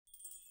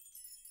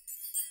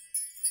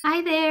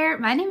Hi there,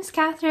 my name is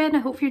Catherine. I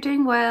hope you're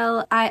doing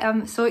well. I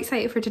am so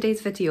excited for today's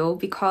video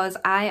because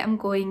I am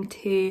going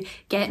to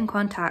get in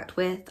contact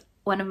with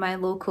one of my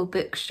local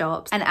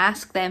bookshops and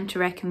ask them to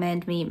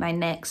recommend me my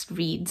next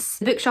reads.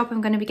 The bookshop I'm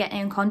going to be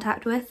getting in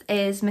contact with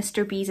is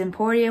Mr. B's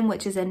Emporium,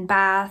 which is in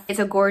Bath. It's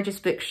a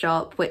gorgeous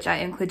bookshop, which I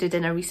included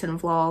in a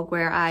recent vlog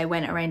where I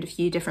went around a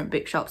few different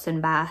bookshops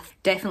in Bath.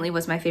 Definitely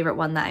was my favourite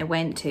one that I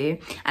went to.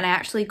 And I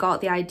actually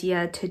got the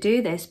idea to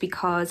do this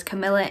because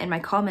Camilla in my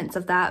comments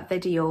of that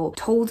video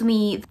told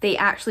me they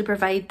actually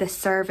provide this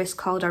service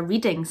called a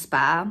reading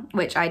spa,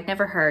 which I'd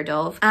never heard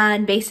of.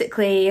 And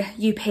basically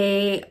you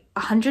pay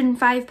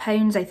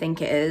 £105 I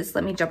think it is,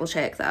 let me double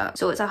check that.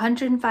 So it's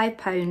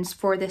 £105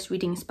 for this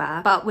reading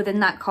spa, but within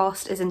that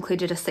cost is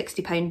included a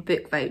 £60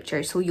 book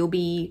voucher, so you'll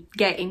be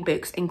getting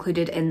books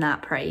included in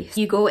that price.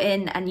 You go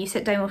in and you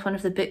sit down with one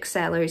of the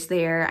booksellers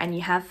there and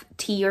you have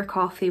tea or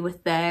coffee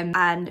with them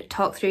and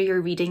talk through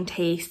your reading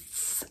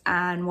tastes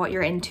and what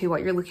you're into,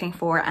 what you're looking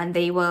for, and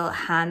they will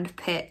hand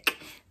pick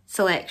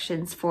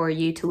selections for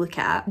you to look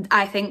at.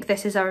 I think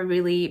this is a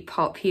really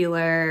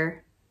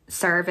popular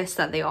service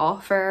that they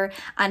offer,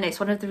 and it's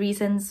one of the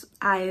reasons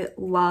I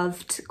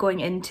loved going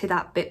into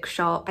that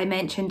bookshop. I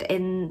mentioned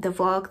in the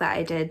vlog that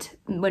I did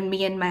when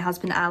me and my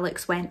husband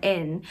Alex went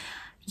in,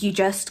 you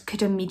just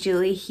could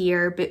immediately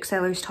hear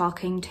booksellers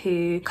talking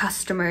to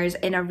customers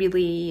in a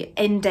really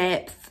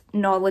in-depth,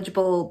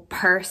 knowledgeable,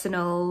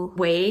 personal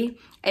way.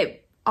 It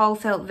all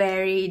felt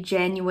very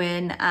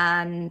genuine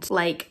and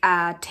like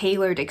a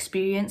tailored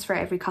experience for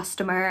every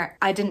customer.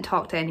 I didn't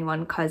talk to anyone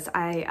because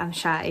I am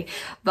shy,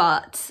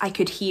 but I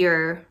could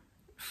hear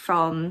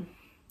from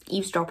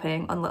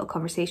eavesdropping on little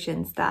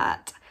conversations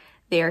that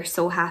they're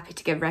so happy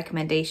to give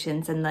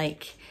recommendations and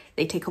like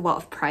they take a lot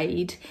of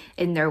pride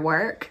in their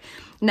work.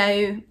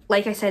 Now,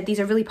 like I said, these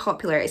are really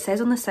popular. It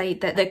says on the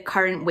site that the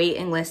current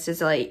waiting list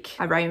is like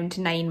around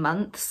 9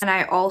 months. And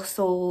I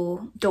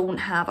also don't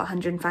have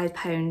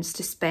 £105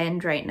 to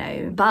spend right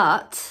now.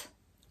 But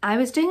I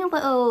was doing a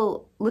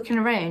little looking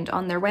around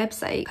on their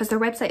website because their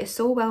website is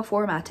so well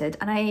formatted,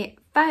 and I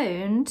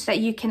found that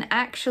you can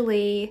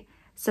actually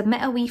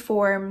submit a wee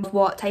form of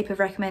what type of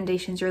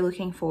recommendations you're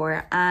looking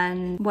for,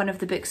 and one of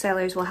the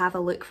booksellers will have a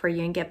look for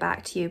you and get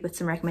back to you with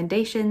some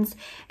recommendations.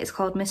 It's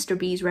called Mr.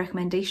 B's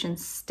Recommendation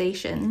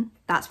Station.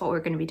 That's what we're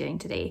going to be doing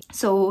today.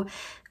 So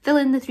fill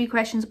in the 3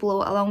 questions below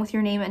along with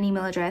your name and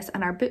email address,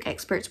 and our book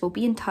experts will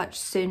be in touch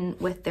soon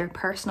with their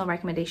personal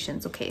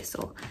recommendations. Okay,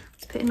 so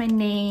let's put in my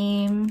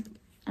name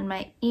and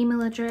my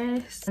email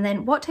address. And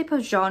then what type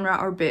of genre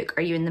or book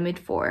are you in the mood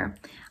for?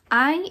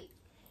 I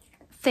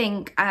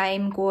think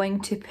I'm going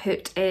to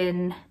put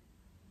in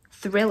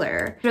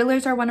thriller.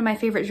 Thrillers are one of my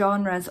favourite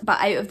genres, but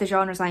out of the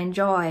genres I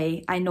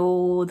enjoy, I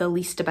know the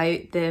least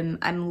about them.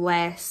 I'm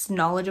less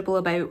knowledgeable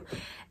about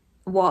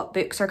what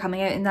books are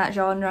coming out in that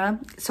genre.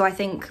 So I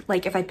think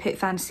like if I put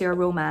fantasy or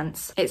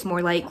romance, it's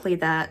more likely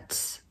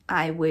that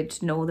I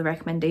would know the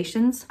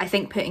recommendations. I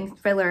think putting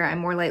thriller, I'm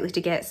more likely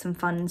to get some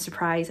fun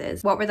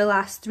surprises. What were the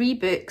last 3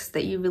 books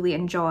that you really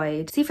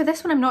enjoyed? See, for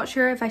this one, I'm not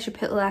sure if I should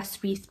put the last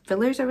 3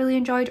 thrillers I really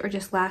enjoyed or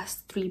just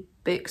last 3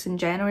 books in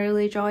general I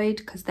really enjoyed,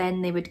 because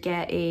then they would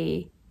get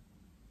a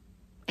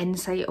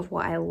insight of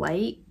what I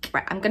like.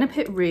 Right, I'm gonna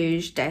put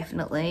Rouge,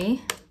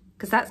 definitely,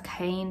 because that's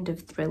kind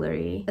of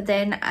thrillery. But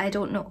then I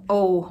don't know,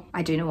 oh,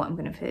 I do know what I'm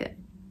gonna put.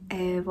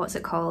 What's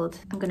it called?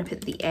 I'm gonna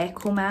put The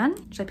Echo Man.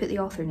 Should I put the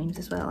author names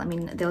as well? I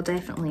mean, they'll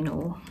definitely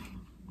know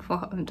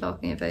what I'm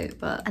talking about,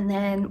 but... And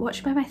then what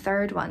should be my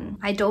third one?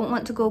 I don't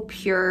want to go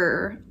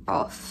pure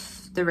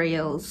off the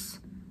rails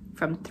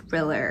from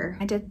thriller.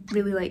 I did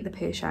really like The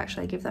Push,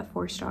 actually. I gave that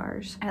 4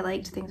 stars. I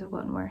liked Things Have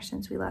Gotten Worse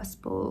Since We Last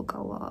Spoke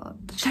a lot.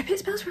 Should I put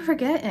Spells for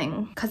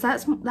Forgetting? Because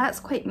that's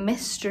quite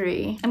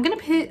mystery. I'm gonna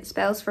put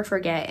Spells for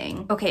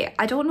Forgetting. Okay,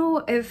 I don't know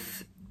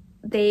if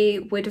they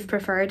would have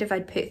preferred if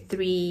I'd put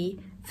 3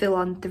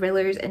 full-on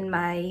thrillers in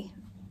my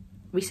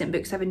recent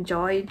books I've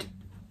enjoyed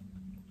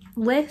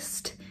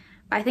list,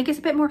 but I think it's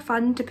a bit more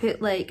fun to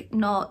put like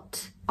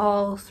not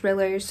all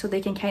thrillers so they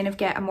can kind of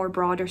get a more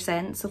broader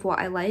sense of what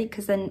I like,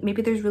 because then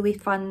maybe there's really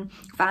fun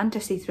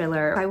fantasy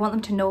thriller. I want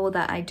them to know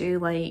that I do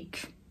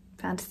like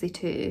fantasy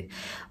too.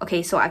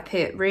 Okay, so I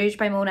put Rouge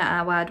by Mona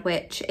Awad,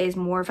 which is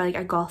more of like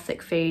a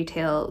gothic fairy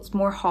tale. It's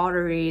more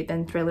horror-y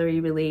than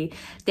thrillery really.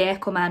 The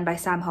Echo Man by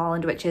Sam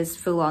Holland, which is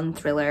full-on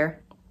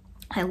thriller.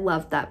 I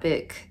loved that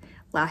book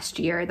last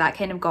year. That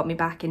kind of got me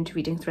back into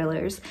reading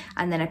thrillers.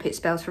 And then I put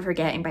Spells for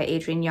Forgetting by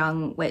Adrienne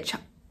Young, which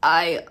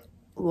I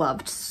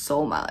loved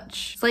so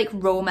much. It's like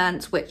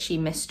romance, witchy,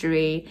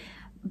 mystery,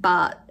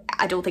 but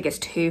I don't think it's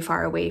too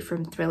far away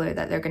from thriller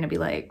that they're going to be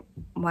like,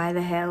 why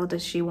the hell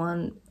does she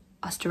want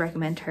us to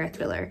recommend her a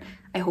thriller?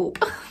 I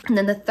hope. And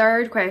then the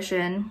third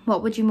question,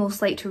 what would you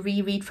most like to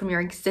reread from your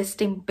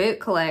existing book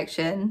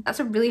collection? That's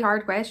a really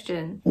hard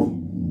question.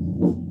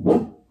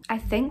 I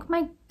think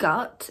my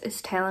gut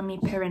is telling me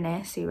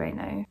Piranesi right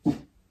now.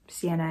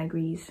 Sienna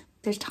agrees.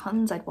 There's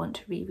tons I'd want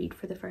to reread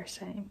for the first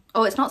time.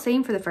 Oh, it's not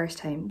saying for the first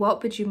time.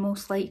 What would you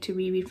most like to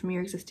reread from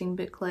your existing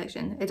book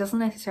collection? It doesn't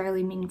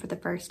necessarily mean for the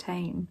first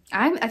time.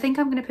 I think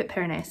I'm gonna put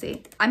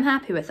Piranesi. I'm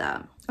happy with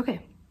that. Okay,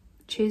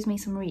 choose me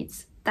some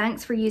reads.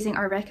 Thanks for using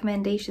our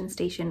recommendation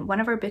station. One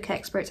of our book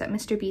experts at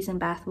Mr. B's in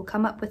Bath will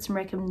come up with some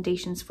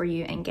recommendations for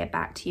you and get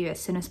back to you as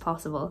soon as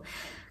possible.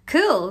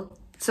 Cool.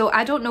 So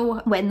I don't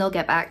know when they'll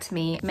get back to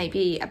me. It might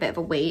be a bit of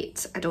a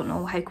wait. I don't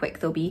know how quick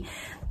they'll be,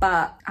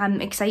 but I'm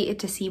excited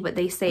to see what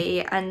they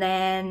say. And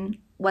then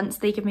once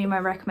they give me my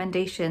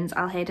recommendations,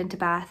 I'll head into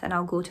Bath and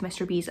I'll go to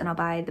Mr. B's and I'll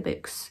buy the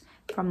books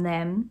from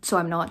them. So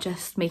I'm not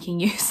just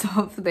making use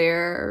of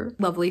their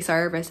lovely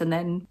service and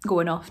then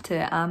going off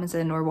to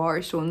Amazon or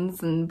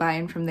Waterstones and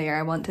buying from there.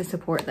 I want to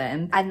support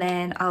them. And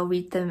then I'll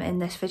read them in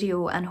this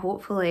video and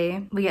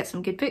hopefully we get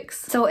some good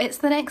books. So it's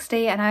the next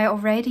day and I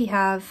already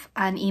have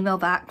an email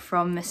back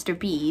from Mr.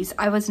 B's.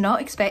 I was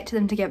not expecting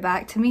them to get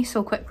back to me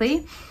so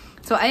quickly.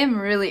 So I am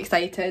really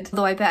excited,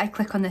 though I bet I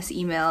click on this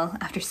email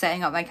after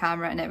setting up my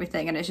camera and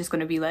everything and it's just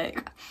going to be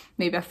like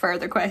maybe a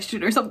further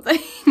question or something.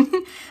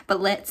 But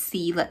let's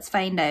see, let's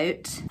find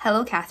out.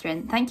 Hello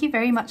Catherine, thank you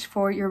very much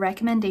for your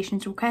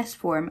recommendations request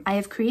form. I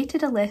have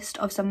created a list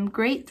of some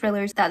great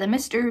thrillers that the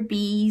Mr.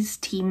 B's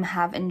team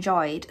have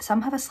enjoyed.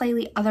 Some have a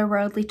slightly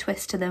otherworldly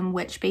twist to them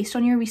which, based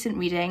on your recent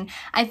reading,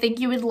 I think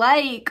you would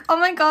like. Oh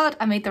my god,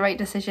 I made the right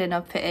decision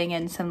of putting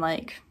in some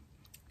like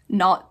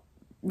not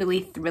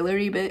really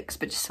thrillery books,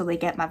 but just so they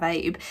get my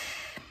vibe.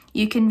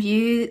 You can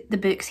view the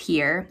books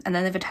here and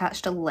then they've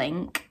attached a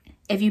link.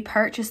 If you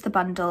purchase the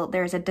bundle,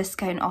 there's a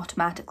discount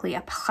automatically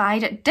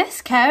applied.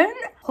 Discount?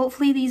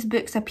 Hopefully these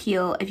books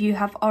appeal. If you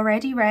have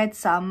already read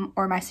some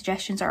or my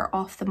suggestions are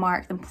off the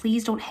mark, then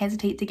please don't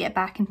hesitate to get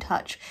back in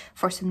touch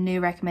for some new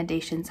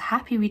recommendations.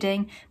 Happy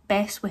reading.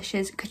 Best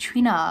wishes,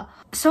 Catriona.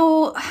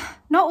 So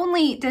not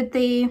only did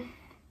they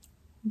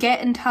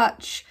get in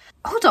touch.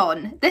 Hold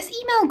on, this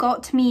email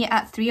got to me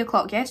at 3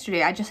 o'clock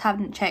yesterday. I just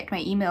haven't checked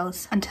my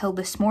emails until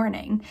this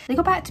morning. They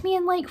got back to me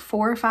in like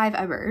 4 or 5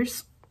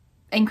 hours.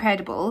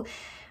 Incredible.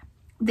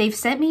 They've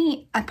sent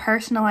me a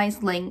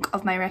personalised link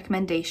of my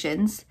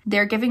recommendations.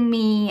 They're giving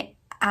me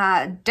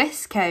a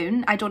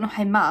discount, I don't know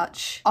how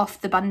much,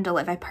 off the bundle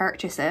if I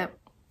purchase it.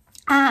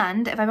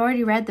 And if I've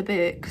already read the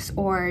books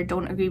or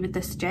don't agree with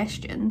the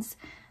suggestions,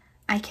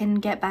 I can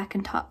get back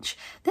in touch.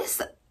 This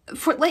is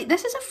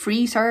a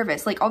free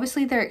service. Like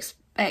obviously they're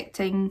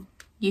expecting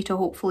you to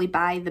hopefully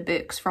buy the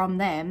books from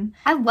them.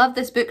 I love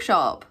this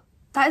bookshop.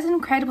 That is an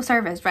incredible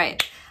service.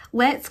 Right,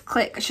 let's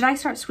click. Should I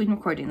start screen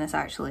recording this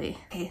actually?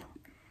 Okay,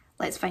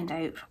 let's find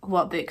out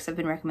what books have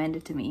been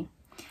recommended to me.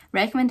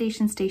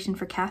 Recommendation station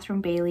for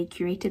Catherine Bailey,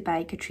 curated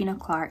by Catriona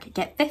Clark.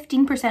 Get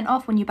 15%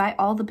 off when you buy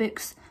all the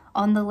books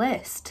on the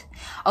list.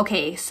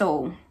 Okay,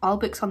 so all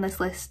books on this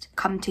list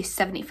come to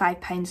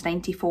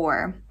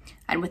 £75.94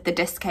 and with the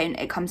discount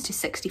it comes to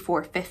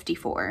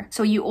 £64.54.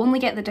 So you only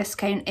get the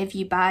discount if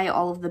you buy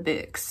all of the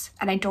books,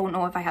 and I don't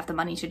know if I have the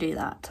money to do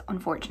that,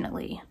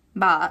 unfortunately.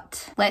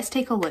 But let's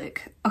take a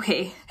look.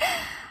 Okay,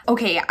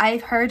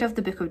 I've heard of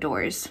The Book of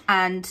Doors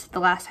and The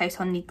Last House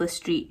on Needless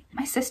Street.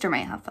 My sister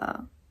might have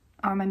that.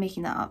 Or am I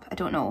making that up? I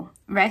don't know.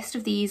 Rest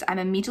of these, I'm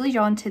immediately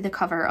drawn to the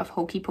cover of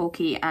Hokey,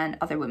 Pokey and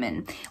Other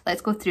Women.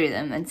 Let's go through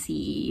them and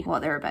see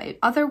what they're about.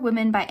 Other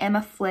Women by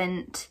Emma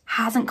Flint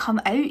hasn't come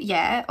out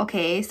yet.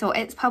 Okay, so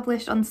it's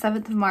published on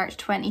 7th of March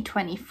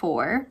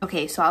 2024.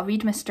 Okay, so I'll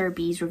read Mr.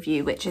 B's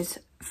review, which is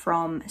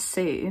from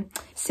Sue.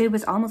 Sue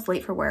was almost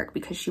late for work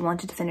because she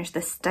wanted to finish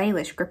this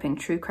stylish, gripping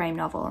true crime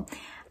novel.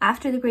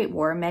 After the Great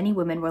War, many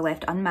women were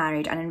left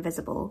unmarried and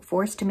invisible,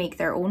 forced to make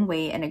their own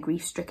way in a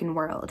grief-stricken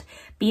world.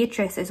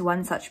 Beatrice is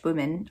one such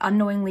woman,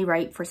 unknowingly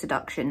ripe for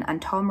seduction,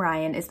 and Tom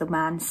Ryan is the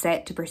man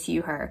set to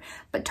pursue her.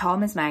 But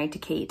Tom is married to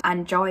Kate,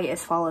 and joy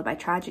is followed by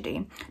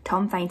tragedy.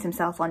 Tom finds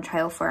himself on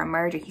trial for a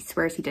murder he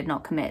swears he did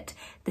not commit.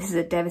 This is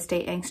a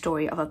devastating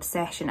story of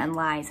obsession and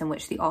lies in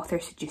which the author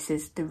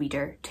seduces the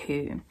reader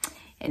too.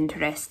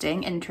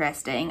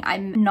 Interesting.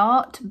 I'm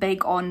not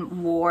big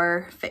on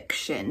war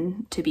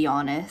fiction, to be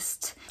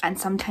honest, and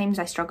sometimes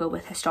I struggle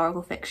with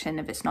historical fiction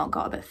if it's not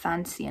got a bit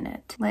fancy in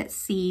it. Let's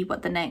see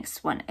what the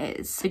next one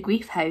is. The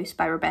Grief House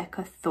by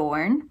Rebecca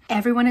Thorne.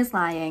 Everyone is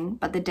lying,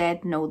 but the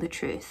dead know the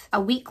truth.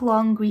 A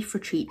week-long grief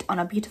retreat on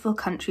a beautiful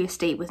country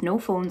estate with no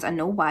phones and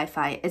no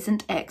Wi-Fi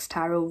isn't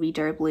ex-tarot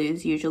reader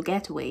Blue's usual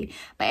getaway,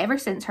 but ever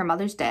since her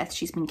mother's death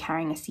she's been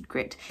carrying a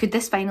secret. Could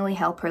this finally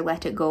help her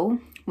let it go?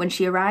 When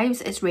she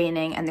arrives, it's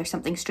raining and there's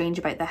something strange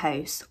about the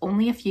house.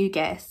 Only a few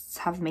guests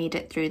have made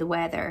it through the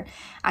weather.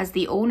 As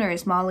the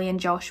owners, Molly and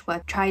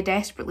Joshua, try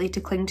desperately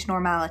to cling to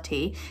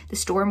normality, the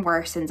storm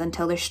worsens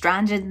until they're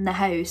stranded in the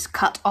house,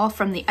 cut off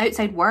from the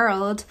outside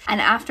world.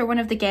 And after one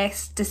of the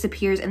guests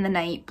disappears in the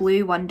night,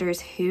 Blue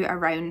wonders who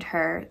around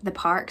her, the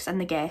parks and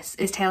the guests,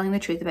 is telling the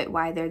truth about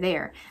why they're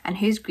there, and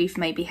whose grief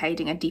might be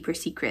hiding a deeper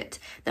secret.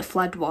 The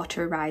flood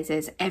water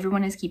rises,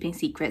 everyone is keeping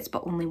secrets,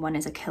 but only one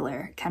is a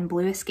killer. Can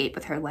Blue escape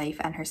with her life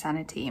and her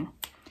sanity?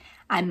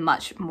 I'm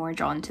much more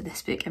drawn to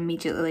this book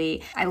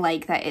immediately. I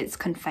like that it's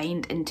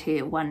confined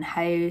into one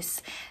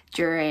house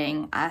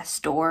during a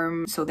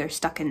storm, so they're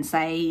stuck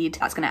inside.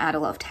 That's going to add a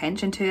lot of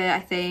tension to it, I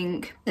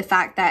think. The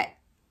fact that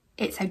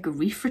it's a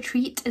grief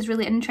retreat is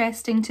really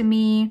interesting to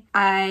me.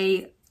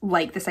 I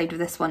like the sound of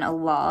this one a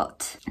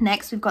lot.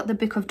 Next, we've got The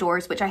Book of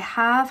Doors, which I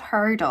have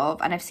heard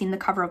of and I've seen the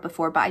cover of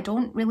before, but I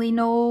don't really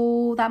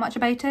know that much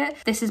about it.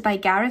 This is by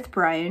Gareth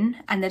Brown,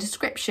 and the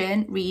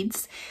description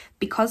reads,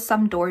 "Because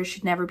some doors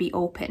should never be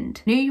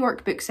opened. New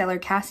York bookseller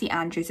Cassie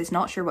Andrews is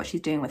not sure what she's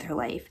doing with her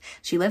life.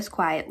 She lives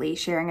quietly,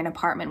 sharing an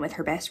apartment with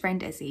her best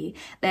friend Izzy.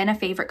 Then a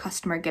favourite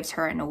customer gives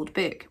her an old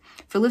book.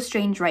 Full of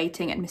strange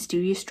writing and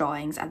mysterious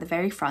drawings, at the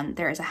very front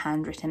there is a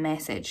handwritten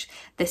message.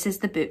 This is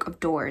the Book of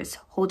Doors.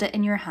 Hold it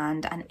in your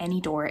hand and any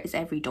door is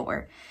every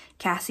door."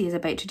 Cassie is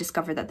about to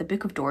discover that the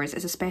Book of Doors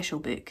is a special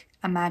book,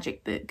 a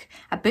magic book,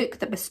 a book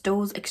that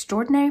bestows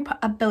extraordinary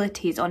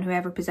abilities on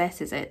whoever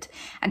possesses it,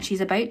 and she's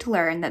about to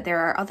learn that there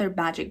are other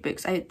magic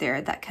books out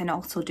there that can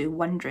also do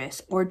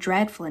wondrous or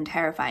dreadful and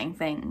terrifying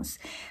things.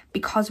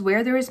 Because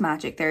where there is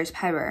magic, there is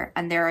power,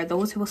 and there are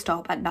those who will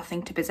stop at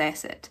nothing to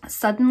possess it.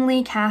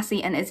 Suddenly,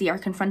 Cassie and Izzy are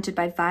confronted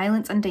by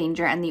violence and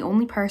danger, and the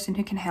only person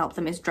who can help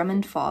them is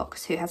Drummond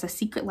Fox, who has a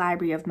secret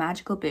library of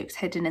magical books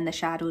hidden in the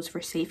shadows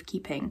for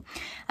safekeeping.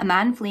 A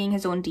man fleeing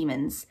his own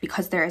demons,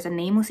 because there is a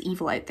nameless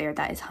evil out there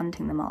that is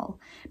hunting them all.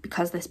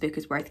 Because this book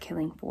is worth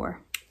killing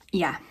for.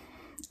 Yeah,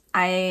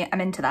 I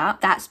am into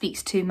that. That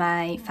speaks to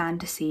my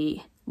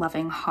fantasy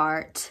loving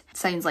heart.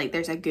 Sounds like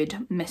there's a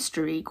good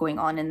mystery going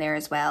on in there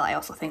as well. I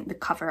also think the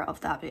cover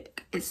of that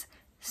book is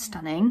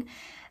stunning.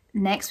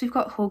 Next, we've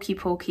got Hokey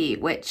Pokey,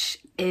 which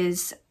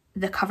is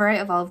the cover out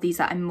of all of these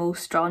that I'm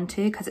most drawn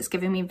to because it's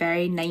giving me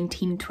very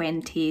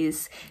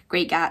 1920s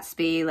Great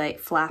Gatsby, like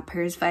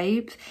flappers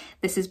vibe.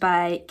 This is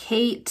by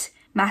Kate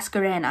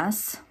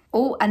Mascarenhas.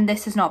 Oh, and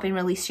this has not been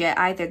released yet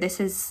either. This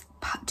is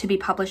to be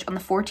published on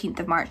the 14th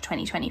of March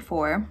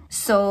 2024.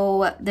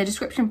 So the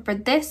description for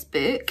this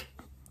book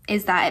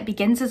is that it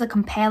begins as a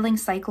compelling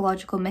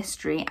psychological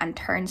mystery and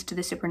turns to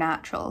the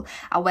supernatural,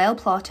 a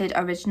well-plotted,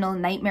 original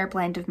nightmare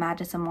blend of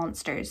madness and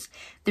monsters.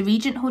 The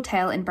Regent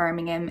Hotel in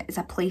Birmingham is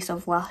a place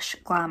of lush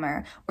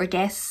glamour, where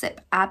guests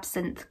sip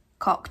absinthe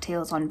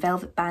cocktails on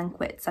velvet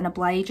banquets and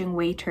obliging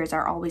waiters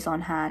are always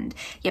on hand,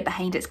 yet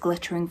behind its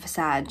glittering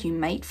facade you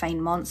might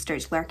find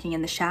monsters lurking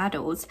in the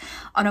shadows.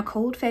 On a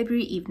cold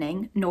February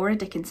evening, Nora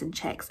Dickinson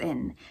checks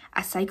in.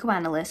 A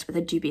psychoanalyst with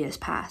a dubious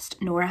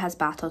past, Nora has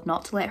battled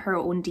not to let her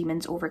own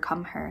demons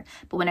overcome her,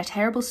 but when a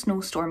terrible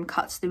snowstorm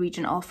cuts the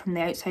region off from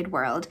the outside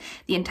world,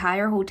 the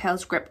entire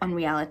hotel's grip on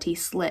reality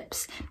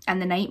slips,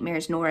 and the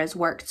nightmares Nora has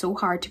worked so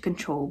hard to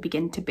control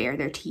begin to bare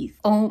their teeth.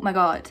 Oh my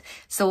god.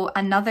 So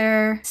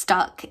another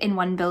stuck in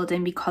one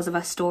building because of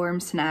a storm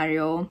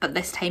scenario, but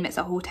this time it's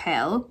a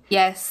hotel.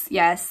 Yes,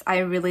 I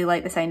really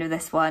like the sound of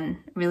this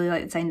one.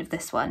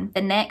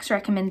 The next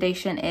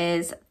recommendation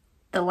is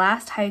The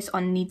Last House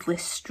on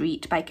Needless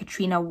Street by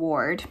Catriona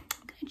Ward.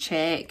 I'm gonna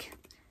check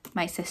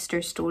my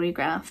sister's story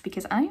graph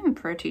because I am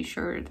pretty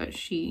sure that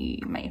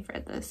she might have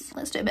read this.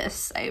 Let's do a bit of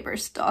cyber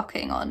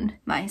stalking on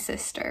my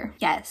sister.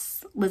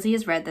 Yes, Lizzie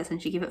has read this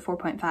and she gave it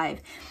 4.5.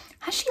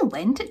 Has she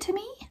lent it to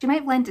me? She might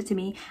have lent it to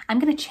me. I'm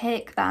gonna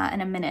check that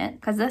in a minute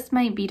because this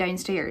might be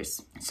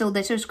downstairs. So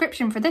the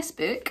description for this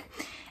book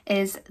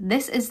is,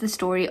 this is the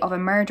story of a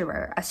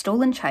murderer, a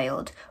stolen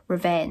child,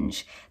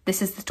 revenge.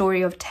 This is the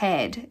story of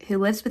Ted, who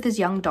lives with his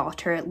young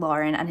daughter,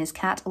 Lauren, and his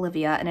cat,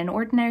 Olivia, in an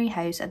ordinary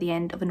house at the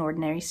end of an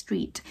ordinary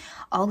street.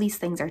 All these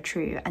things are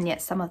true, and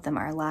yet some of them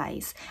are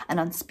lies. An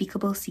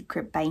unspeakable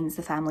secret binds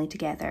the family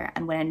together,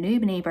 and when a new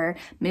neighbour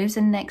moves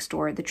in next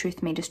door, the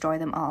truth may destroy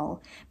them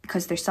all,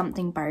 because there's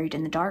something buried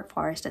in the dark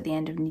forest at the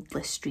end of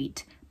Needless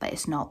Street. But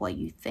it's not what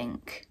you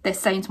think. This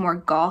sounds more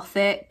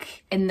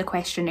gothic. In the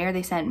questionnaire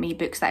they sent me,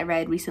 books that I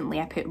read recently,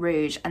 I put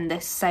Rouge, and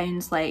this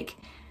sounds like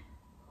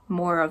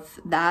more of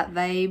that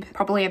vibe.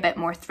 Probably a bit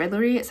more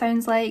thrillery it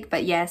sounds like,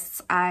 but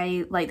yes,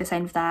 I like the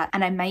sound of that,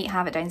 and I might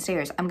have it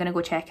downstairs. I'm gonna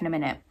go check in a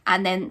minute.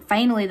 And then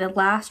finally, the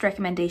last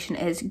recommendation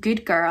is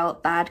Good Girl,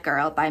 Bad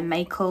Girl by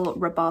Michael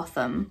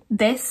Robotham.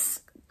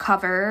 This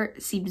cover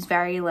seems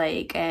very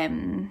like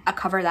a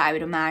cover that I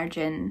would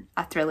imagine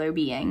a thriller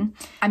being.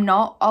 I'm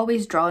not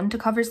always drawn to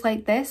covers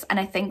like this, and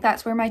I think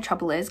that's where my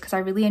trouble is, because I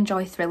really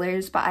enjoy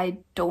thrillers, but I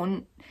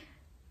don't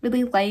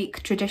really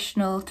like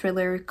traditional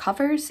thriller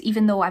covers.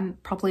 Even though I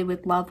probably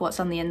would love what's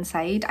on the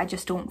inside, I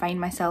just don't find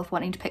myself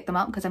wanting to pick them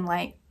up because I'm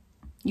like,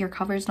 your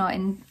cover's not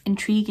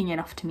intriguing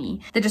enough to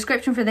me. The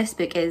description for this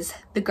book is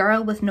The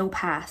Girl with No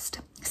Past.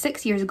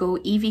 6 years ago,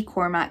 Evie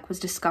Cormack was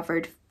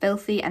discovered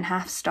filthy and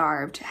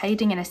half-starved,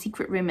 hiding in a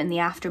secret room in the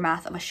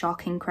aftermath of a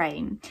shocking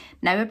crime.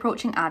 Now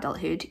approaching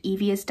adulthood,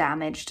 Evie is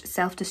damaged,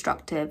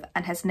 self-destructive,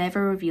 and has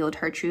never revealed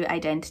her true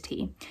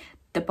identity.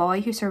 The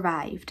boy who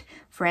survived,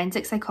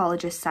 forensic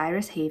psychologist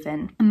Cyrus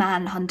Haven, a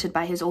man hunted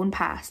by his own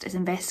past, is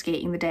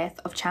investigating the death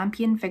of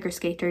champion figure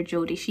skater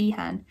Jodie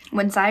Sheehan.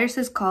 When Cyrus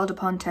is called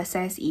upon to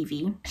assess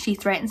Evie, she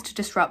threatens to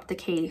disrupt the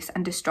case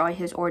and destroy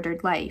his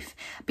ordered life.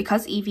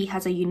 Because Evie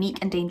has a unique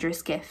and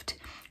dangerous gift,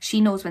 she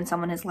knows when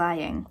someone is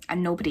lying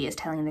and nobody is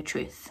telling the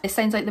truth. It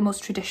sounds like the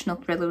most traditional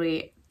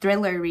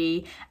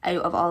thrillery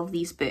out of all of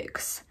these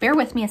books. Bear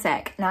with me a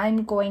sec, and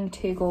I'm going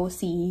to go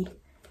see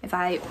if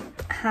I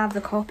have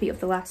the copy of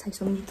The Last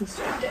House on Needle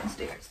Street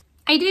downstairs.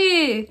 I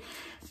do!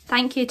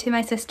 Thank you to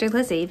my sister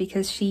Lizzie,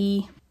 because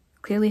she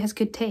clearly has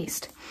good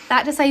taste.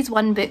 That decides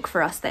one book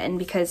for us then,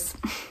 because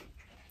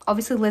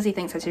obviously Lizzie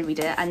thinks I should read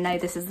it, and now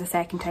this is the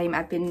second time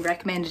I've been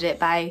recommended it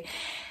by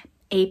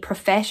a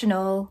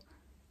professional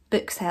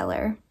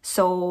bookseller.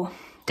 So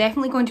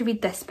definitely going to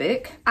read this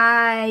book.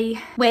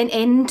 I went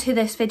into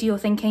this video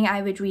thinking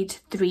I would read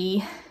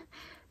 3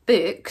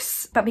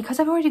 books, but because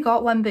I've already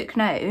got 1 book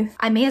now,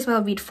 I may as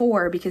well read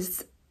 4,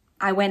 because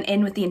I went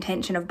in with the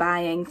intention of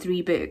buying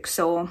 3 books,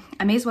 so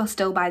I may as well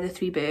still buy the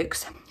 3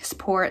 books,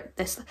 support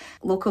this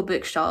local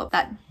bookshop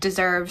that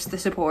deserves the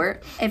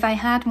support. If I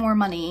had more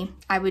money,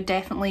 I would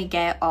definitely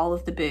get all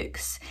of the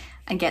books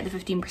and get the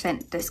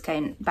 15%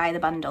 discount by the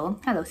bundle.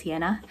 Hello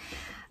Sienna.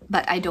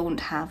 But I don't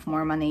have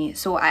more money,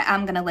 so I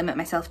am going to limit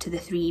myself to the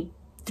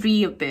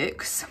three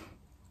books,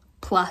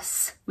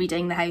 plus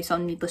reading The House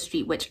on Needless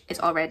Street, which is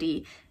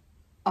already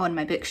on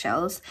my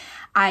bookshelves.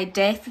 I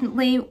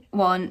definitely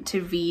want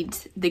to read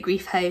The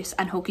Grief House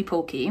and Hokey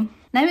Pokey.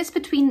 Now it's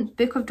between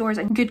Book of Doors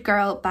and Good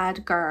Girl,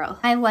 Bad Girl.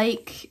 I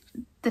like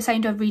the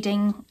sound of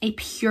reading a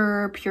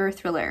pure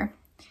thriller.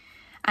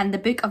 And The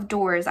Book of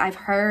Doors I've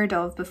heard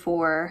of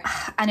before,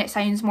 and it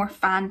sounds more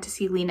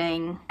fantasy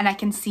leaning, and I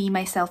can see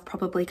myself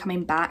probably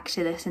coming back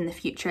to this in the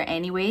future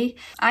anyway.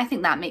 I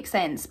think that makes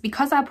sense,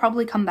 because I'll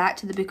probably come back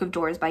to The Book of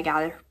Doors by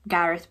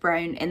Gareth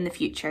Brown in the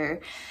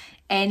future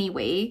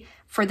anyway.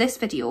 For this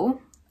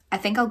video, I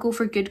think I'll go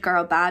for Good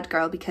Girl, Bad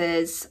Girl,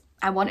 because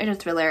I wanted a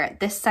thriller.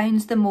 This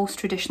sounds the most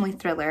traditionally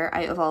thriller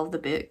out of all of the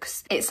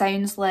books. It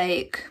sounds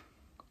like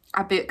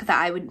a book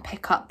that I would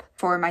pick up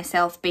for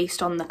myself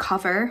based on the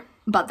cover,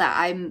 but that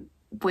I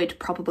would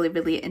probably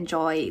really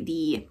enjoy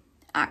the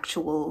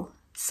actual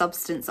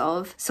substance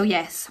of. So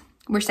yes,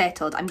 we're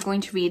settled. I'm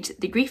going to read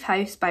The Grief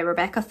House by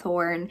Rebecca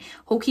Thorne,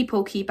 Hokey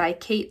Pokey by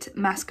Kate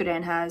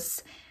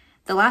Mascarenhas,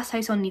 The Last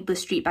House on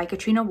Needless Street by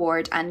Catriona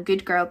Ward, and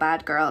Good Girl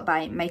Bad Girl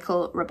by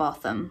Michael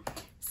Robotham.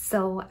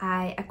 So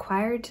I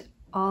acquired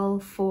all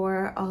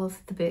 4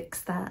 of the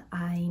books that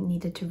I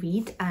needed to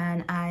read,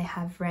 and I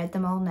have read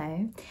them all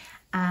now,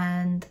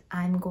 and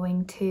I'm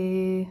going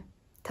to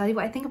tell you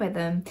what I think about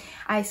them.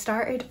 I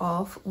started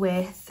off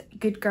with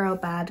Good Girl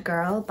Bad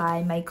Girl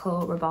by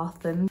Michael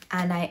Robotham,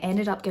 and I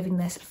ended up giving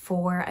this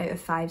 4 out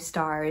of 5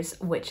 stars,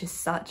 which is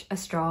such a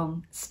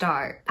strong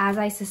start. As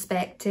I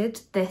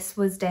suspected, this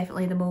was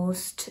definitely the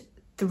most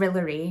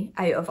thrillery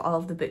out of all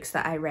of the books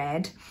that I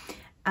read,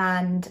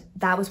 and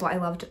that was what I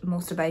loved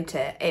most about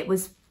it. It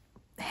was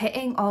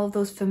hitting all of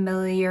those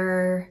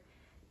familiar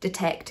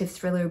detective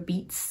thriller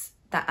beats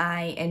that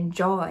I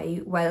enjoy,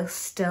 while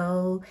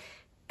still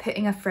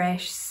putting a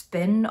fresh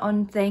spin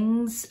on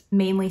things,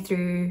 mainly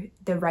through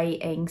the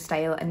writing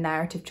style and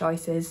narrative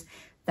choices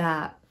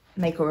that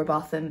Michael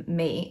Robotham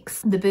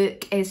makes. The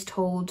book is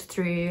told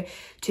through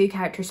 2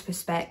 characters'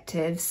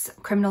 perspectives,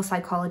 criminal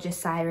psychologist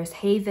Cyrus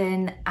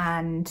Haven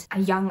and a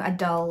young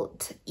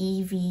adult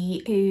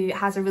Evie, who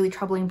has a really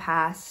troubling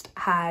past,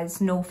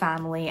 has no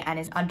family, and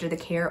is under the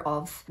care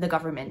of the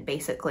government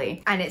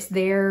basically. And it's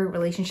their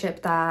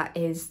relationship that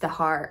is the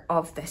heart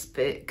of this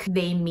book.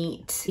 They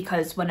meet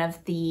because one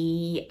of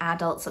the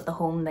adults at the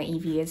home that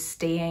Evie is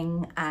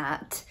staying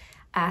at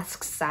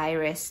asks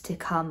Cyrus to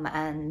come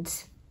and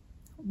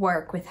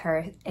work with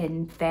her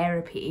in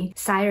therapy.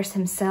 Cyrus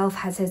himself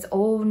has his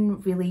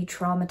own really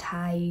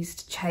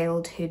traumatized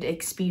childhood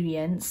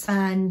experience,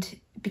 and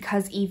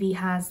because Evie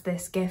has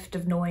this gift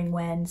of knowing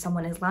when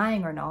someone is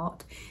lying or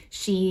not,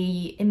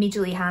 she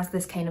immediately has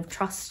this kind of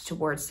trust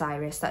towards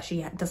Cyrus that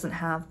she doesn't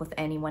have with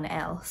anyone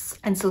else.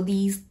 And so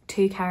these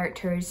 2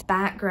 characters'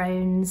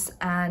 backgrounds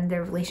and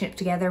their relationship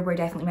together were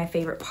definitely my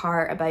favourite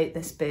part about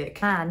this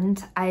book.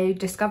 And I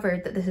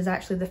discovered that this is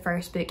actually the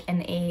first book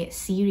in a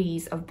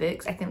series of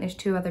books. I think there's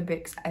 2 other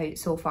books out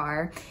so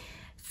far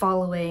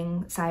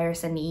following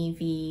Cyrus and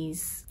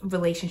Evie's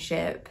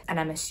relationship, and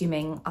I'm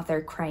assuming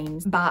other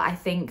crimes. But I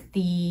think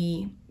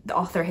the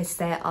author has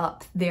set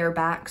up their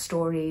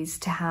backstories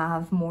to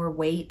have more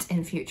weight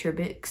in future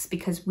books,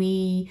 because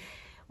we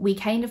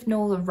kind of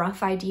know a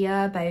rough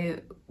idea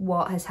about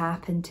what has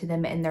happened to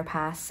them in their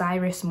past,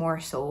 Cyrus more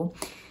so,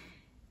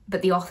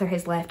 but the author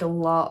has left a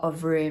lot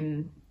of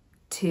room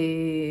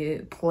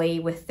to play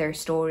with their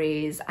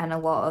stories and a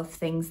lot of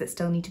things that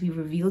still need to be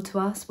revealed to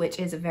us, which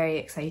is very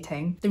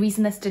exciting. The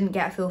reason this didn't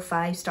get a full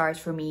 5 stars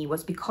for me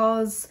was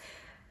because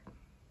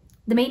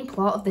the main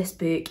plot of this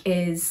book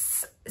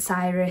is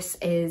Cyrus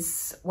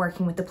is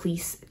working with the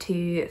police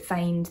to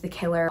find the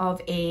killer of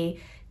a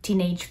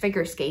teenage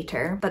figure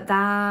skater, but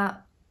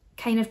that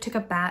kind of took a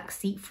back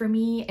seat for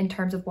me in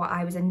terms of what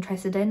I was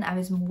interested in. I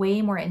was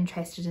way more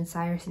interested in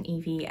Cyrus and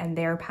Evie and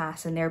their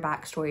past and their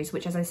backstories,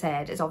 which, as I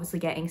said, is obviously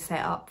getting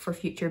set up for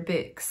future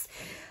books.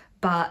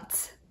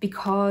 But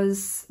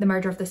because the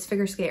murder of this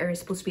figure skater is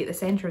supposed to be at the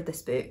centre of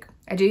this book,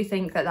 I do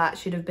think that that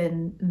should have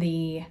been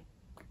the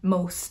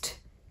most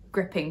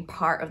gripping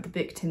part of the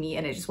book to me,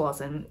 and it just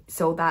wasn't.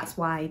 So that's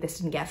why this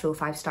didn't get a full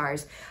 5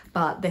 stars,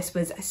 but this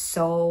was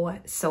so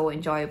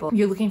enjoyable. If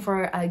you're looking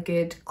for a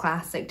good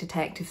classic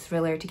detective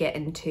thriller to get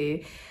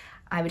into,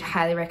 I would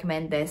highly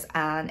recommend this,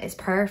 and it's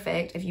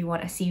perfect if you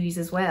want a series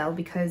as well,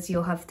 because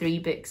you'll have 3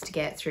 books to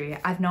get through.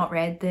 I've not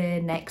read the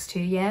next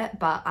 2 yet,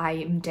 but I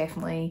am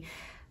definitely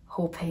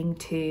hoping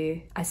to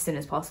as soon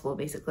as possible,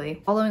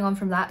 basically. Following on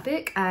from that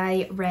book,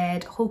 I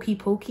read Hokey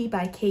Pokey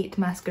by Kate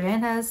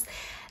Mascarenhas.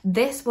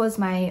 This was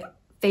my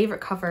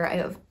favourite cover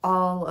out of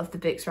all of the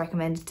books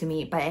recommended to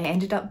me, but it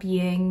ended up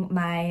being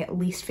my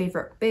least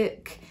favourite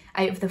book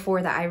out of the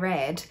 4 that I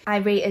read. I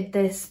rated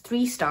this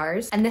 3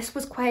 stars, and this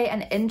was quite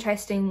an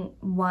interesting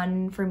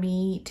one for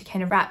me to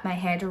kind of wrap my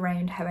head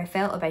around how I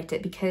felt about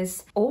it,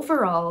 because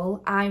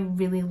overall I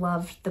really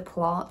loved the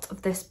plot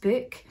of this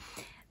book.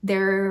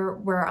 There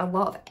were a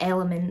lot of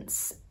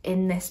elements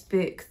in this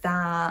book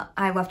that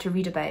I love to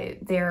read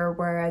about. There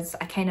was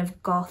a kind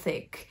of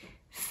gothic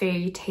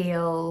fairy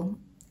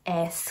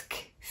tale-esque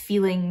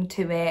feeling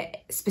to it,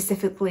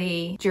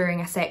 specifically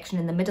during a section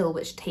in the middle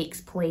which takes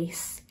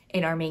place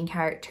in our main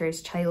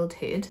character's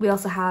childhood. We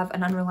also have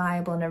an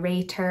unreliable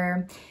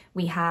narrator.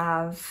 We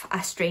have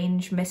a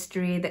strange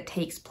mystery that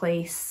takes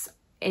place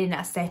in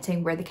a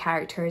setting where the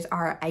characters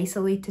are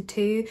isolated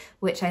to,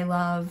 which I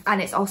love.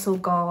 And it's also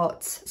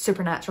got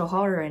supernatural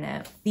horror in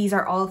it. These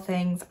are all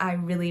things I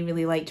really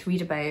like to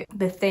read about.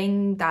 The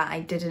thing that I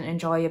didn't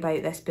enjoy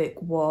about this book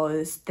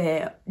was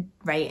the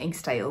writing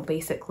style,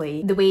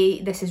 basically. The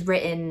way this is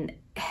written,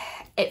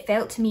 it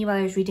felt to me while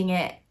I was reading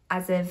it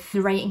as if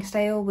the writing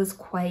style was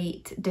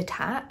quite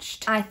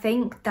detached. I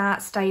think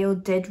that style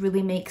did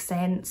really make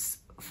sense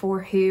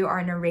for who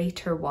our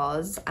narrator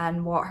was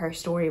and what her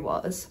story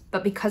was.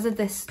 But because of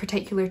this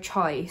particular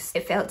choice,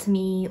 it felt to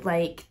me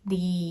like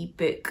the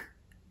book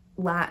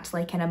lacked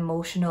like an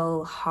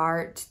emotional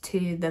heart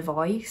to the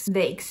voice.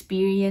 The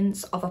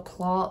experience of a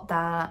plot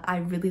that I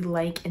really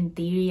like in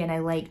theory and I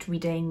liked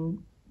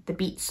reading the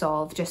beats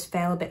of just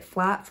fell a bit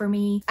flat for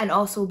me. And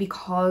also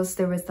because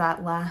there was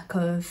that lack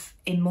of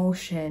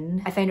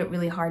emotion, I found it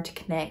really hard to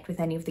connect with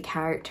any of the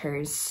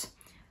characters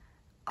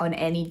on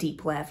any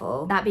deep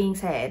level. That being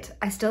said,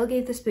 I still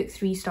gave this book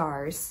 3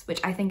 stars,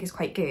 which I think is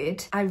quite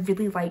good. I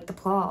really liked the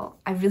plot.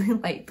 I really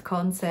liked the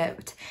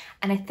concept.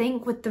 And I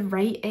think with the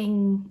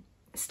writing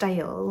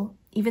style,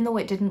 even though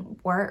it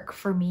didn't work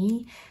for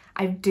me,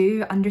 I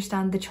do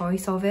understand the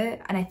choice of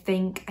it, and I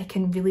think I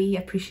can really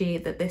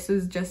appreciate that this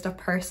was just a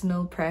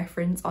personal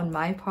preference on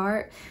my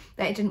part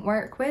that it didn't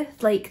work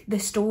with. Like, the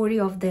story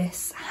of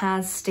this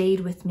has stayed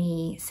with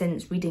me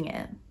since reading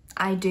it.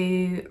 I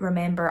do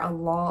remember a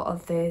lot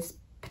of this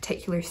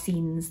particular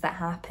scenes that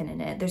happen in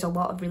it. There's a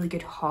lot of really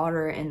good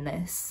horror in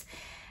this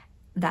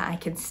that I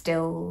can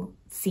still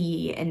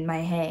see in my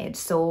head,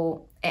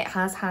 so it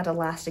has had a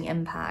lasting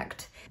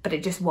impact, but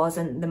it just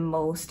wasn't the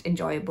most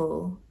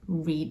enjoyable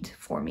read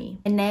for me.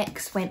 I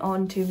next went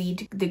on to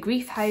read The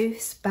Grief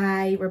House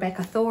by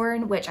Rebecca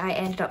Thorne, which I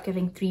ended up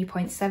giving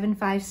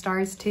 3.75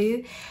 stars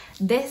to.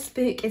 This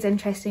book is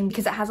interesting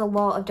because it has a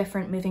lot of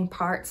different moving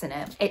parts in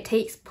it. It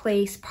takes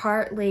place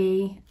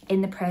partly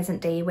in the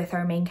present day with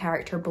our main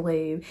character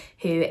Blue,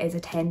 who is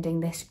attending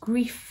this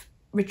grief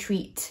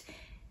retreat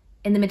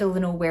in the middle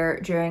of nowhere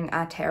during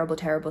a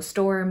terrible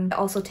storm. It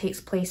also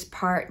takes place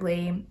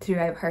partly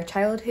throughout her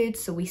childhood,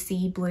 so we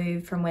see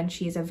Blue from when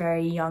she's a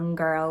very young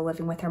girl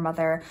living with her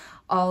mother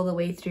all the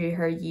way through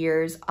her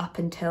years up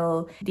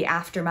until the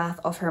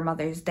aftermath of her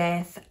mother's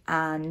death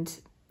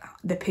and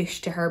the push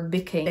to her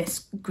booking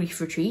this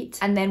grief retreat.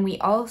 And then we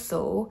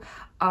also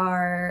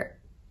are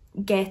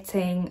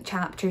getting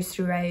chapters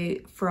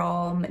throughout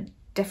from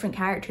different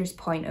characters'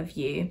 point of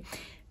view,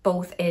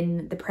 both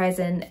in the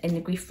present, in the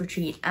grief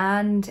retreat,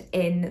 and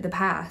in the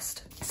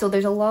past. So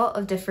there's a lot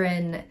of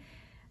different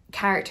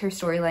character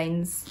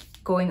storylines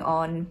going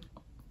on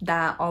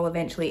that all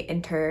eventually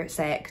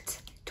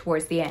intersect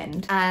towards the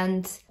end.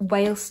 And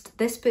whilst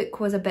this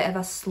book was a bit of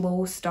a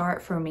slow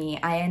start for me,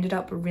 I ended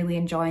up really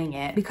enjoying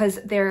it because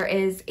there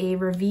is a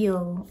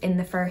reveal in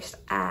the first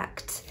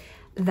act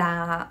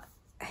that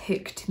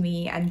hooked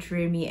me and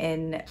drew me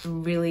in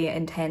really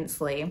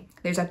intensely.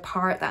 There's a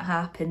part that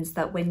happens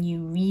that when you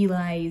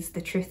realise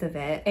the truth of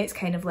it, it's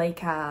kind of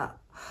like a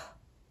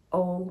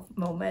oh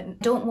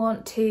moment. Don't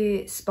want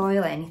to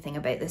spoil anything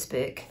about this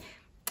book,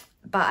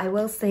 but I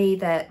will say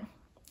that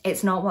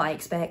it's not what I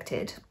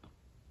expected.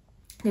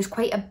 There's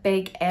quite a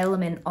big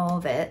element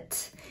of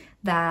it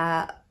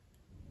that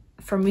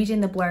from reading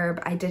the blurb,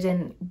 I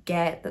didn't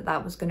get that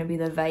that was going to be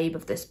the vibe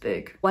of this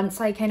book. Once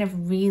I kind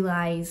of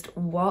realised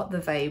what the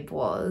vibe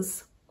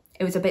was,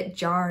 it was a bit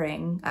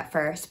jarring at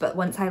first, but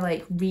once I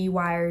like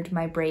rewired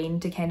my brain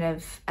to kind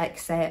of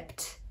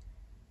accept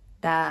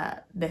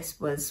that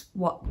this was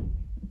what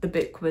the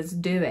book was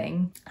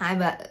doing,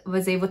 I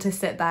was able to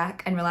sit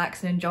back and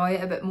relax and enjoy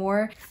it a bit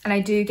more. And I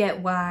do get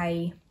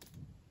why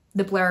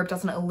the blurb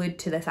doesn't allude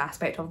to this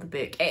aspect of the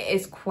book. It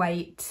is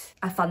quite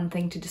a fun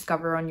thing to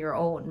discover on your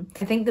own.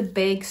 I think the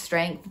big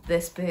strength of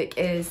this book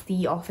is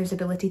the author's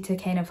ability to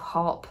kind of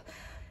hop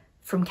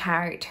from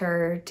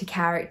character to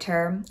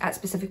character at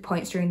specific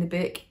points during the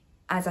book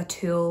as a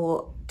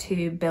tool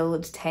to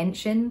build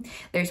tension.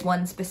 There's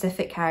one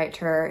specific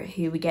character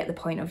who we get the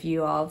point of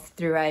view of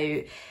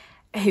throughout,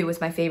 who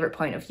was my favourite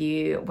point of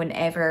view.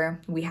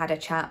 Whenever we had a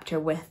chapter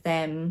with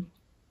them,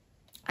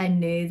 I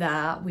knew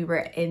that we were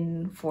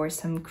in for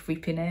some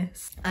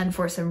creepiness and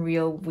for some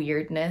real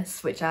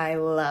weirdness, which I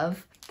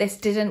love. This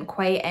didn't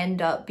quite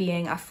end up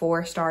being a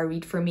 4-star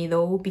read for me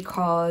though,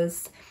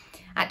 because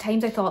at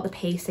times I thought the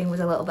pacing was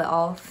a little bit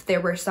off.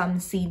 There were some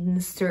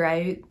scenes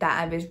throughout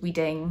that I was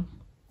reading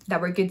that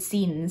were good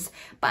scenes,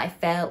 but I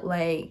felt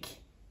like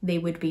they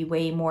would be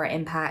way more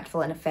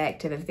impactful and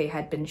effective if they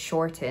had been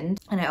shortened.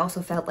 And I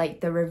also felt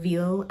like the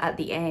reveal at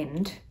the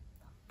end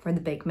for the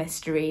big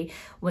mystery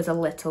was a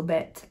little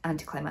bit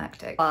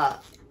anticlimactic,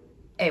 but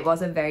it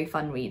was a very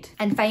fun read.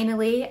 And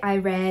finally, I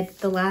read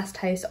The Last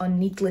House on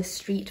Needless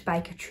Street by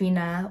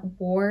Catriona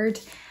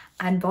Ward,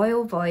 and boy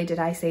oh boy did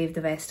I save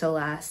the best till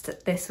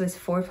last. This was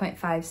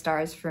 4.5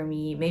 stars for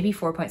me, maybe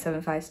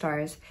 4.75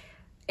 stars.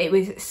 It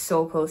was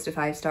so close to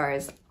 5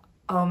 stars.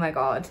 Oh my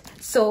god.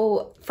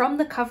 So from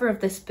the cover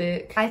of this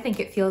book, I think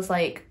it feels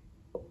like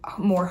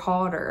more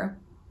horror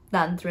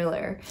than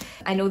thriller.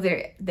 I know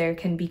there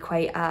can be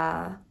quite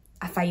a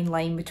fine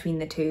line between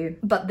the two,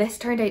 but this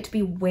turned out to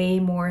be way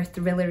more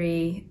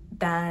thrillery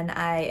than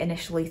I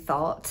initially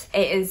thought.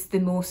 It is the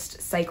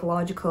most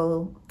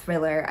psychological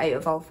thriller out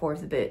of all 4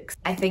 of the books.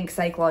 I think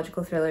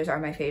psychological thrillers are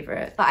my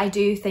favourite, but I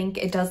do think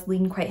it does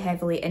lean quite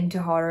heavily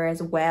into horror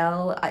as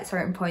well at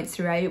certain points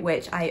throughout,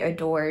 which I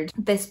adored.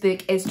 This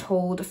book is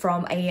told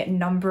from a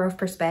number of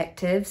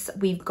perspectives.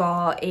 We've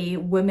got a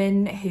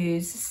woman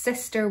whose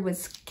sister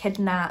was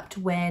kidnapped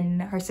when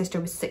her sister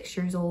was 6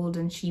 years old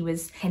and she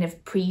was kind of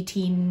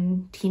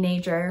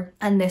teenager,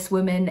 and this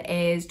woman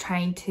is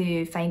trying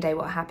to find out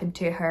what happened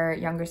to her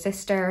younger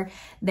sister.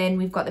 Then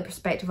we've got the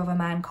perspective of a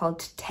man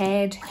called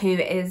Ted, who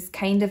is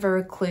kind of a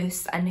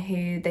recluse and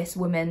who this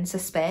woman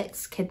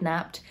suspects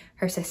kidnapped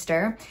her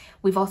sister.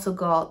 We've also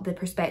got the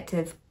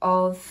perspective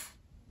of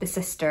the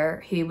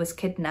sister who was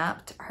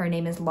kidnapped. Her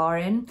name is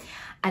Lauren.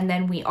 And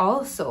then we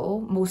also,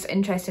 most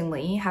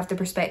interestingly, have the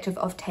perspective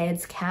of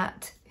Ted's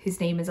cat,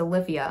 whose name is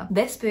Olivia.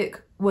 This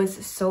book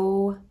was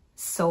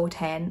so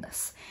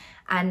tense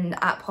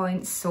and at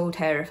points so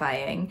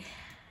terrifying.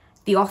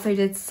 The author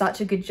did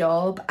such a good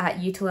job at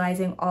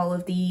utilising all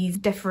of these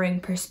differing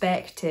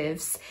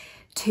perspectives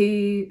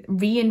to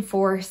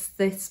reinforce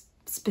this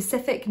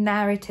specific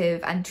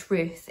narrative and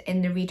truth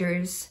in the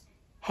reader's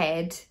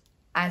head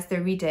as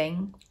they're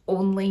reading,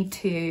 only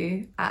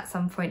to, at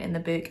some point in the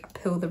book,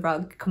 pull the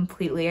rug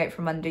completely out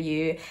from under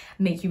you,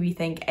 make you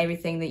rethink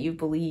everything that you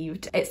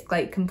believed. It's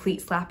like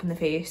complete slap in the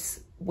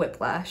face,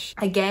 whiplash.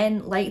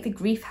 Again, like The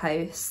Grief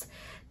House,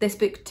 this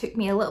book took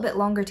me a little bit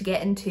longer to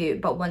get into,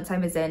 but once I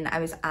was in, I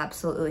was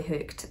absolutely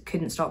hooked.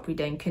 Couldn't stop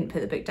reading, couldn't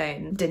put the book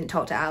down, didn't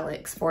talk to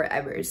Alex for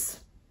hours.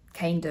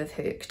 Kind of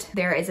hooked.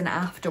 There is an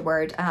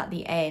afterword at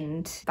the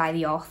end by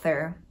the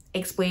author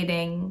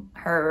explaining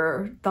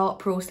her thought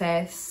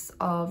process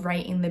of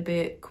writing the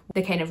book,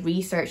 the kind of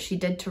research she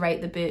did to write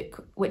the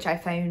book, which I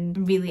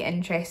found really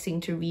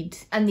interesting to read.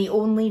 And the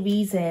only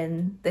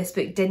reason this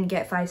book didn't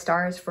get 5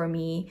 stars for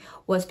me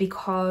was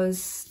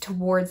because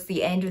towards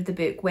the end of the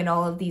book, when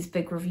all of these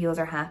big reveals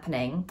are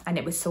happening and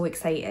it was so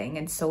exciting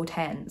and so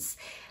tense,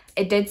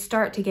 it did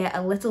start to get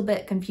a little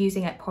bit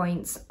confusing at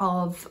points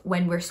of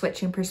when we're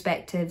switching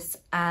perspectives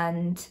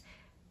and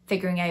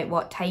figuring out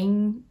what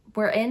time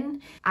we're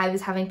in. I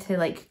was having to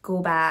like go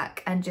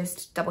back and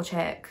just double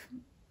check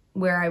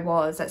where I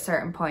was at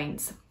certain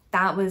points.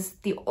 That was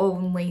the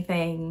only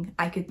thing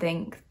I could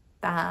think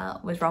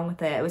that was wrong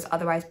with it. It was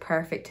otherwise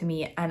perfect to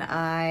me and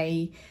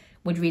I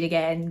would read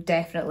again,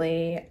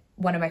 definitely.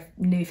 One of my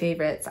new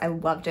favourites. I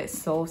loved it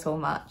so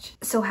much.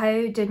 So how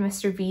did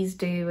Mr. V's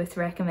do with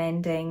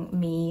recommending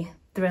me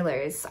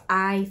thrillers?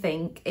 I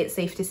think it's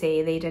safe to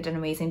say they did an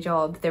amazing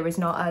job. There was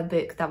not a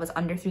book that was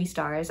under 3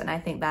 stars and I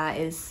think that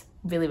is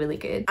really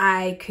good.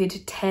 I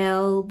could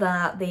tell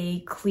that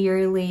they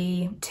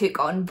clearly took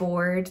on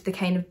board the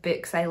kind of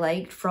books I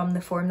liked from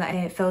the form that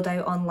I filled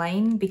out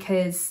online,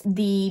 because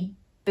the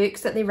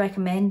books that they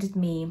recommended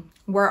me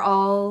were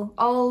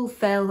all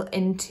fell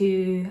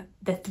into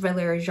the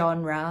thriller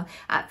genre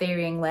at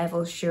varying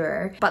levels,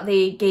 sure, but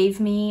they gave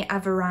me a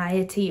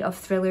variety of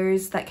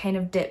thrillers that kind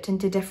of dipped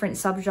into different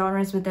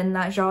subgenres within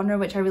that genre,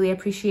 which I really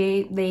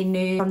appreciate. They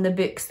knew from the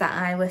books that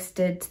I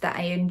listed that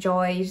I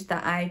enjoyed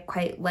that I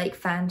quite like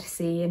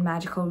fantasy and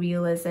magical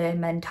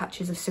realism and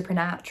touches of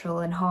supernatural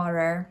and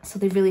horror, so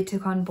they really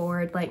took on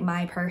board like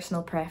my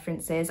personal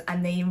preferences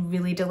and they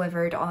really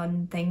delivered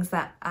on things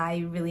that I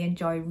really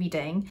enjoy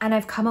reading. And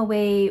I've come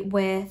away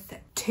with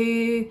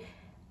 2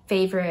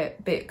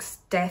 favourite books,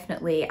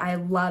 definitely. I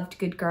loved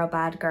Good Girl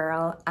Bad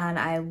Girl, and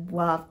I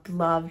loved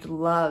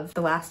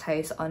The Last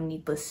House on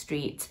Needless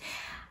Street.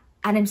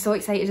 And I'm so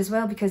excited as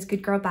well because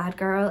Good Girl Bad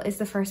Girl is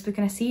the first book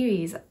in a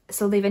series.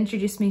 So they've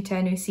introduced me to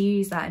a new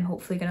series that I'm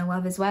hopefully going to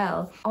love as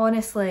well.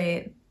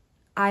 Honestly,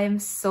 I am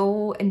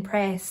so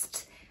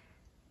impressed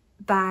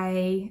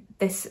by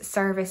this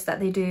service that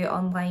they do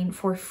online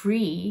for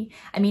free.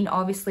 I mean,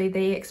 obviously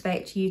they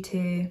expect you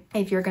to,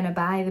 if you're going to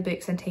buy the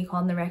books and take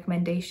on the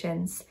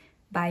recommendations,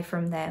 buy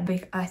from them.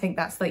 I think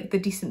that's like the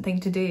decent thing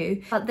to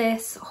do. But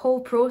this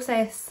whole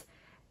process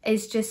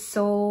is just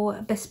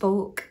so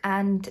bespoke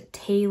and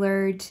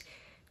tailored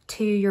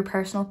to your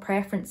personal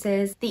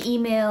preferences. The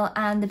email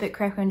and the book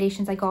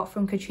recommendations I got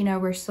from Catriona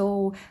were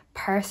so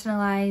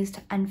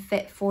personalised and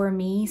fit for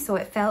me, so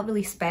it felt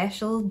really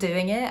special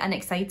doing it and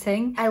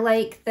exciting. I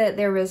like that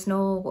there was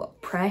no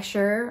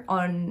pressure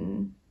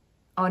on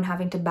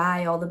having to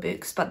buy all the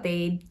books, but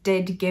they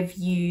did give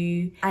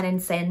you an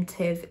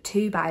incentive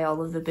to buy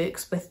all of the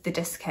books with the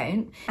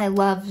discount. I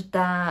loved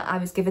that I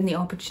was given the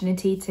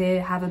opportunity to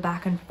have a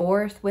back and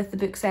forth with the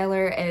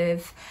bookseller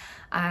if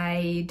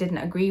I didn't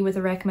agree with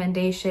a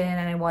recommendation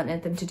and I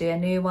wanted them to do a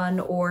new one,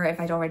 or if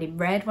I'd already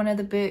read one of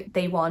the books,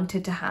 they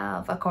wanted to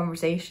have a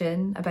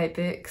conversation about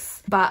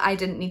books. But I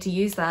didn't need to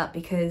use that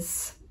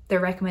because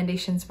their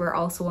recommendations were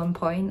also on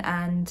point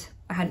and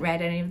I hadn't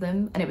read any of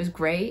them, and it was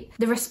great.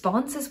 The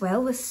response as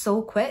well was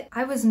so quick.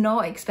 I was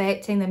not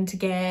expecting them to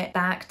get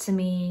back to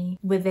me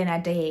within a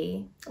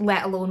day,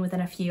 let alone within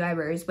a few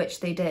hours,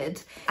 which they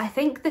did. I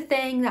think the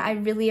thing that I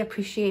really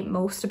appreciate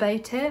most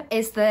about it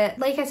is that,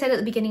 like I said at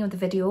the beginning of the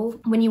video,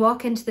 when you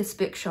walk into this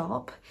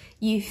bookshop,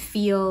 you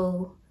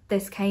feel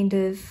this kind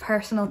of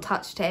personal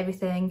touch to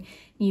everything.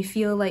 You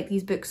feel like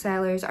these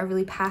booksellers are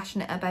really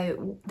passionate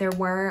about their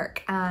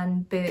work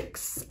and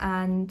books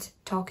and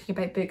talking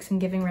about books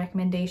and giving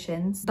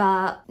recommendations.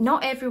 But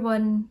not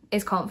everyone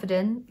is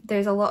confident.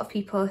 There's a lot of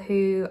people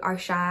who are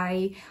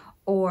shy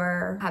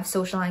or have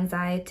social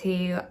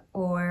anxiety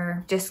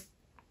or just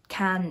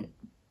can't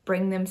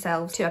bring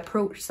themselves to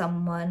approach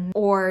someone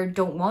or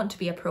don't want to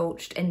be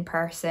approached in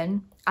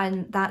person,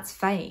 and that's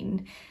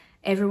fine.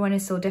 Everyone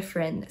is so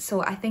different.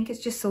 So I think it's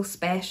just so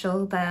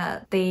special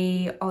that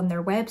they on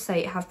their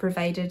website have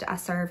provided a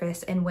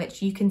service in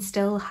which you can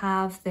still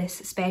have this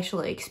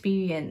special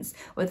experience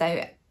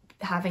without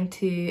having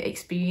to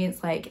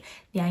experience like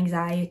the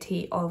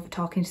anxiety of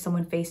talking to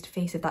someone face to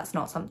face if that's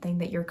not something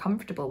that you're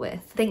comfortable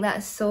with. I think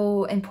that's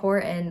so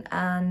important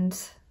and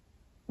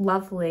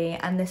lovely,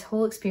 and this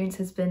whole experience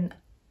has been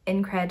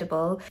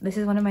incredible. This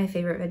is one of my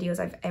favourite videos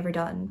I've ever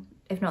done,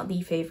 if not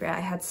the favourite. I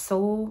had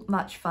so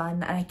much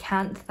fun, and I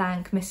can't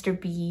thank Mr.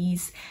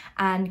 B's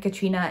and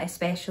Catriona,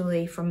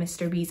 especially from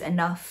Mr. B's,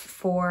 enough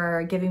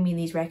for giving me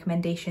these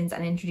recommendations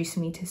and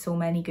introducing me to so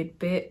many good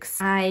books.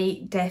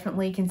 I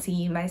definitely can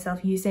see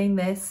myself using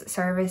this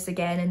service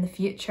again in the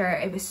future.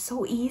 It was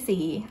so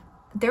easy.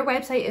 Their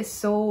website is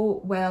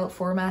so well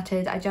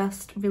formatted. I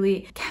just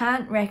really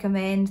can't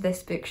recommend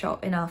this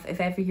bookshop enough.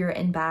 If ever you're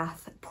in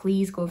Bath,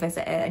 please go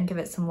visit it and give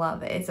it some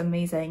love. It is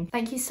amazing.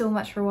 Thank you so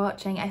much for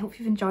watching. I hope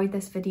you've enjoyed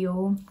this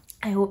video.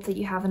 I hope that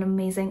you have an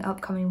amazing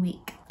upcoming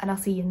week, and I'll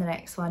see you in the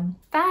next one.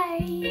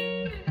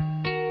 Bye!